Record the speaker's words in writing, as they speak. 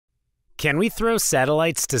Can we throw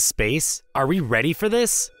satellites to space? Are we ready for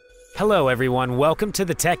this? Hello everyone, welcome to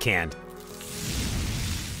the Tech Hand.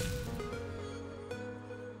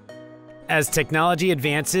 As technology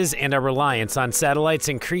advances and our reliance on satellites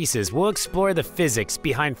increases, we'll explore the physics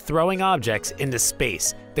behind throwing objects into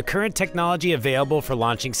space, the current technology available for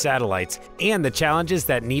launching satellites, and the challenges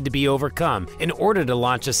that need to be overcome in order to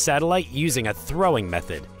launch a satellite using a throwing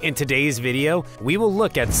method. In today's video, we will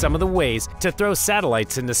look at some of the ways to throw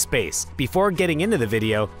satellites into space. Before getting into the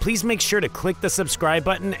video, please make sure to click the subscribe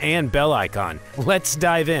button and bell icon. Let's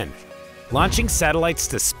dive in. Launching satellites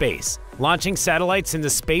to space. Launching satellites into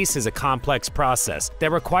space is a complex process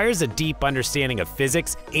that requires a deep understanding of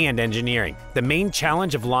physics and engineering. The main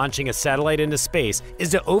challenge of launching a satellite into space is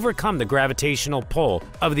to overcome the gravitational pull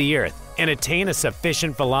of the Earth and attain a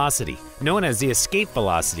sufficient velocity, known as the escape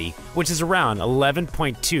velocity, which is around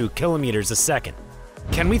 11.2 kilometers a second.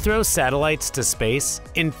 Can we throw satellites to space?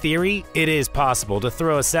 In theory, it is possible to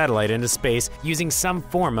throw a satellite into space using some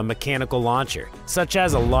form of mechanical launcher, such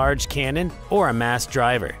as a large cannon or a mass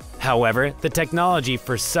driver. However, the technology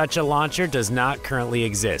for such a launcher does not currently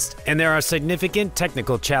exist, and there are significant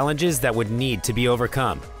technical challenges that would need to be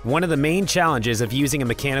overcome. One of the main challenges of using a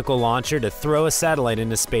mechanical launcher to throw a satellite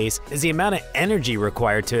into space is the amount of energy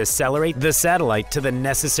required to accelerate the satellite to the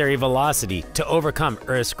necessary velocity to overcome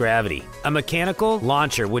Earth's gravity. A mechanical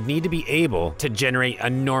launcher would need to be able to generate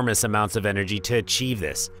enormous amounts of energy to achieve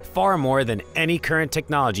this, far more than any current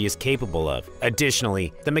technology is capable of.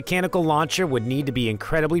 Additionally, the mechanical launcher would need to be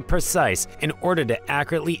incredibly precise in order to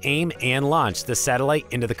accurately aim and launch the satellite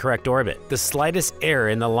into the correct orbit. The slightest error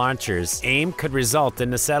in the launcher's aim could result in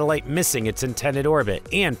the satellite missing its intended orbit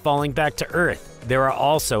and falling back to Earth. There are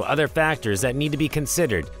also other factors that need to be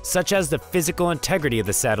considered, such as the physical integrity of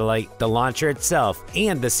the satellite, the launcher itself,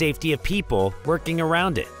 and the safety of people working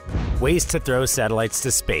around it. Ways to throw satellites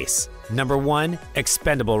to space. Number 1.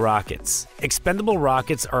 Expendable rockets. Expendable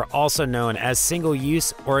rockets are also known as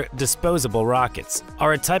single-use or disposable rockets,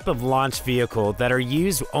 are a type of launch vehicle that are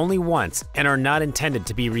used only once and are not intended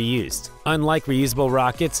to be reused. Unlike reusable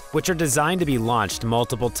rockets, which are designed to be launched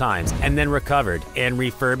multiple times and then recovered and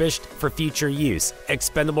refurbished for future use,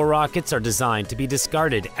 expendable rockets are designed to be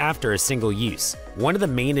discarded after a single use. One of the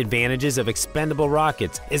main advantages of expendable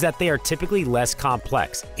rockets is that they are typically less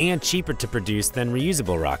complex and cheaper to produce than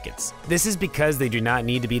reusable rockets. This is because they do not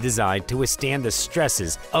need to be designed to withstand the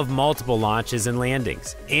stresses of multiple launches and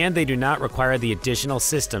landings, and they do not require the additional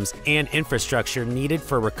systems and infrastructure needed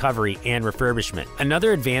for recovery and refurbishment.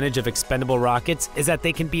 Another advantage of expendable rockets is that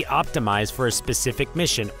they can be optimized for a specific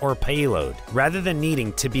mission or payload, rather than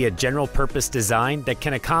needing to be a general-purpose design that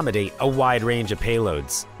can accommodate a wide range of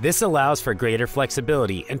payloads. This allows for greater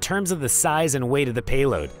flexibility in terms of the size and weight of the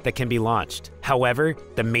payload that can be launched. However,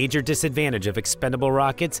 the major disadvantage of expendable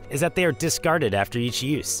rockets is that they are discarded after each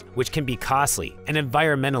use, which can be costly and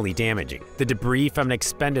environmentally damaging. The debris from an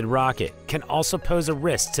expended rocket can also pose a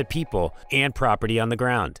risk to people and property on the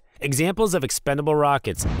ground. Examples of expendable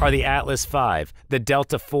rockets are the Atlas V, the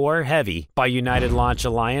Delta IV Heavy by United Launch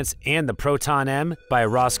Alliance, and the Proton M by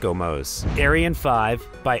Roscosmos, Ariane 5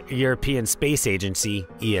 by European Space Agency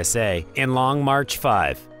 (ESA), and Long March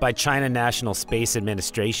 5 by China National Space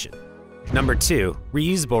Administration. Number 2.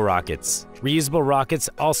 Reusable rockets. Reusable rockets,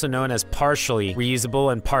 also known as partially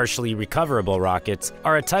reusable and partially recoverable rockets,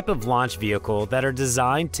 are a type of launch vehicle that are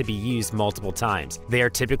designed to be used multiple times. They are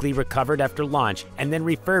typically recovered after launch and then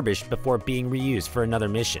refurbished before being reused for another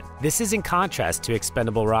mission. This is in contrast to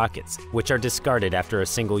expendable rockets, which are discarded after a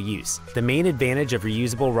single use. The main advantage of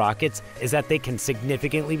reusable rockets is that they can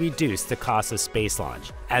significantly reduce the cost of space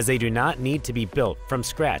launch, as they do not need to be built from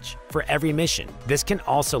scratch for every mission. This can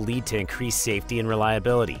also lead to increased safety and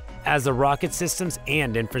reliability, as the rocket systems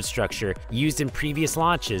and infrastructure used in previous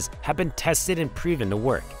launches have been tested and proven to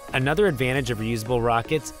work. Another advantage of reusable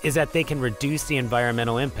rockets is that they can reduce the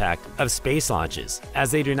environmental impact of space launches,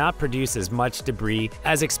 as they do not produce as much debris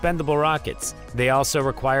as expendable rockets. They also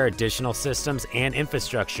require additional systems and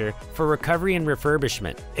infrastructure for recovery and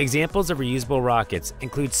refurbishment. Examples of reusable rockets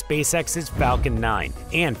include SpaceX's Falcon 9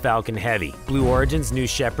 and Falcon Heavy, Blue Origin's New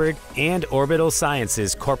Shepard, and Orbital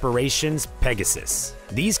Sciences Corporation's Pegasus.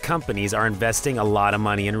 These companies are investing a lot of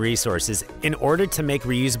money and resources in order to make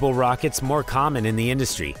reusable rockets more common in the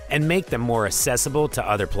industry and make them more accessible to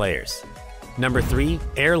other players. Number 3.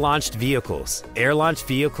 Air-launched vehicles. Air-launched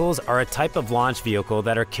vehicles are a type of launch vehicle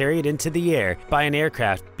that are carried into the air by an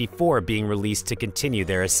aircraft before being released to continue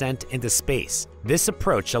their ascent into space. This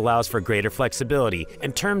approach allows for greater flexibility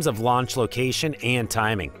in terms of launch location and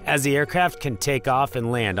timing, as the aircraft can take off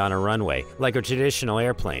and land on a runway like a traditional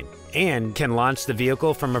airplane. and can launch the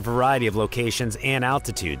vehicle from a variety of locations and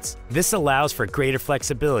altitudes. This allows for greater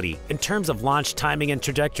flexibility in terms of launch timing and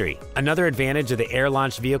trajectory. Another advantage of the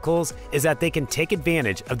air-launched vehicles is that they can take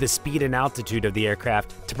advantage of the speed and altitude of the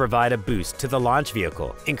aircraft to provide a boost to the launch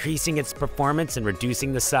vehicle, increasing its performance and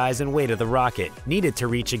reducing the size and weight of the rocket needed to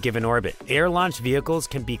reach a given orbit. Air-launched vehicles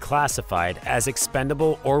can be classified as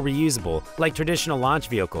expendable or reusable like traditional launch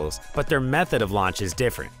vehicles, but their method of launch is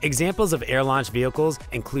different. Examples of air-launched vehicles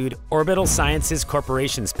include Orbital Sciences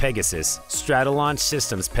Corporation's Pegasus, Stratolaunch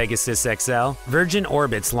Systems Pegasus XL, Virgin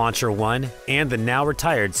Orbit's Launcher 1, and the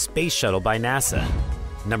now-retired Space Shuttle by NASA.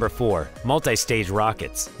 Number 4. Multi-stage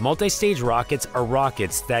rockets. Multi-stage rockets are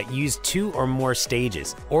rockets that use 2 or more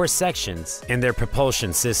stages or sections in their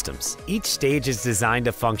propulsion systems. Each stage is designed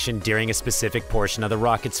to function during a specific portion of the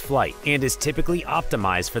rocket's flight and is typically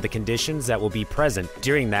optimized for the conditions that will be present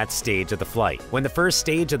during that stage of the flight. When the first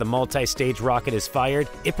stage of the multi-stage rocket is fired,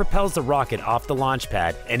 it propels the rocket off the launch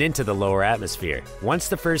pad and into the lower atmosphere. Once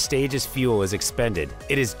the first stage's fuel is expended,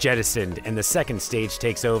 it is jettisoned and the second stage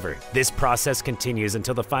takes over. This process continues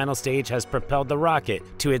until the final stage has propelled the rocket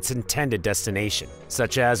to its intended destination,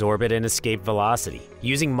 such as orbit and escape velocity.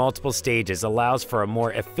 Using multiple stages allows for a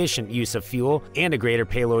more efficient use of fuel and a greater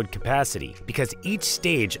payload capacity, because each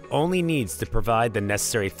stage only needs to provide the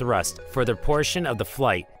necessary thrust for the portion of the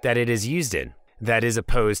flight that it is used in. That is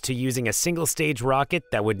opposed to using a single-stage rocket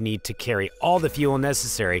that would need to carry all the fuel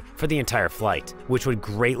necessary for the entire flight, which would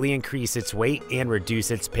greatly increase its weight and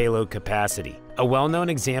reduce its payload capacity. A well-known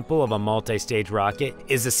example of a multi-stage rocket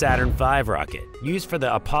is the Saturn V rocket, used for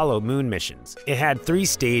the Apollo moon missions. It had 3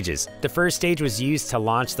 stages. The first stage was used to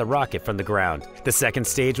launch the rocket from the ground. The second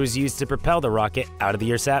stage was used to propel the rocket out of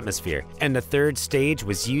the Earth's atmosphere. And the third stage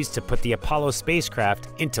was used to put the Apollo spacecraft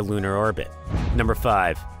into lunar orbit. Number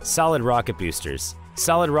 5. Solid rocket boosters.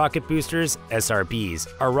 Solid rocket boosters, SRBs,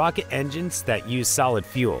 are rocket engines that use solid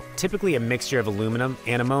fuel, typically a mixture of aluminum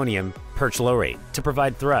and ammonium perchlorate, to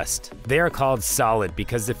provide thrust. They are called solid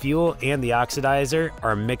because the fuel and the oxidizer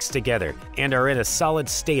are mixed together and are in a solid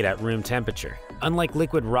state at room temperature. Unlike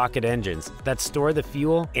liquid rocket engines that store the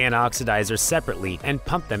fuel and oxidizer separately and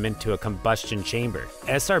pump them into a combustion chamber,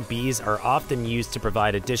 SRBs are often used to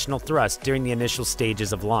provide additional thrust during the initial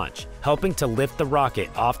stages of launch, helping to lift the rocket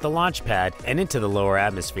off the launch pad and into the lower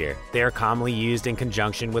atmosphere. They are commonly used in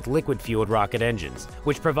conjunction with liquid-fueled rocket engines,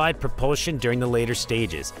 which provide propulsion during the later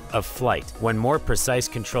stages of flight when more precise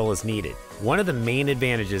control is needed. One of the main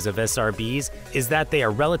advantages of SRBs is that they are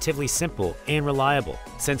relatively simple and reliable.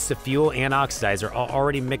 Since the fuel and oxidizer are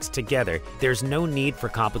already mixed together, there's no need for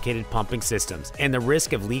complicated pumping systems, and the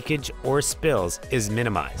risk of leakage or spills is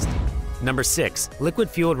minimized. Number 6.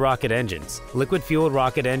 Liquid-fueled rocket engines. Liquid-fueled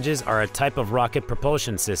rocket engines are a type of rocket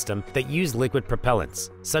propulsion system that use liquid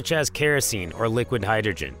propellants, such as kerosene or liquid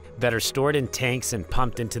hydrogen, that are stored in tanks and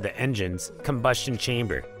pumped into the engine's combustion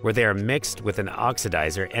chamber, where they are mixed with an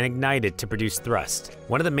oxidizer and ignited to produce thrust.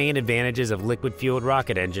 One of the main advantages of liquid-fueled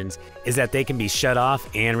rocket engines is that they can be shut off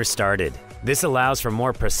and restarted. This allows for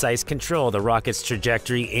more precise control of the rocket's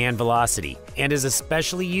trajectory and velocity, and is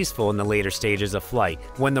especially useful in the later stages of flight,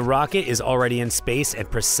 when the rocket is already in space and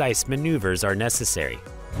precise maneuvers are necessary.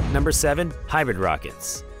 Number 7. Hybrid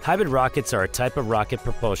rockets. Hybrid rockets are a type of rocket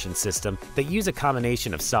propulsion system that use a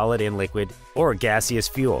combination of solid and liquid or gaseous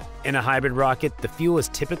fuel. In a hybrid rocket, the fuel is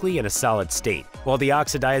typically in a solid state, while the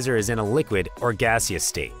oxidizer is in a liquid or gaseous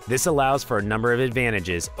state. This allows for a number of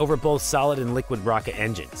advantages over both solid and liquid rocket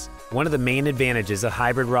engines. One of the main advantages of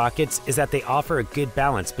hybrid rockets is that they offer a good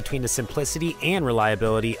balance between the simplicity and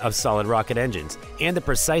reliability of solid rocket engines and the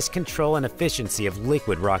precise control and efficiency of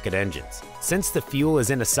liquid rocket engines. Since the fuel is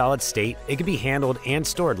in a solid state, it can be handled and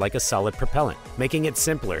stored like a solid propellant, making it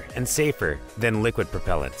simpler and safer than liquid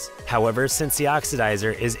propellants. However, since the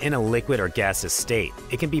oxidizer is in a liquid or gaseous state,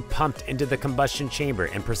 it can be pumped into the combustion chamber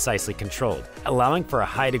and precisely controlled, allowing for a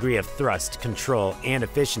high degree of thrust, control, and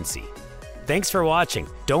efficiency. Thanks for watching.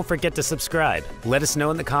 Don't forget to subscribe. Let us know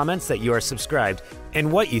in the comments that you are subscribed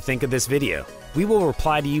and what you think of this video. We will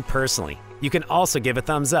reply to you personally. You can also give a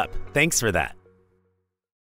thumbs up. Thanks for that.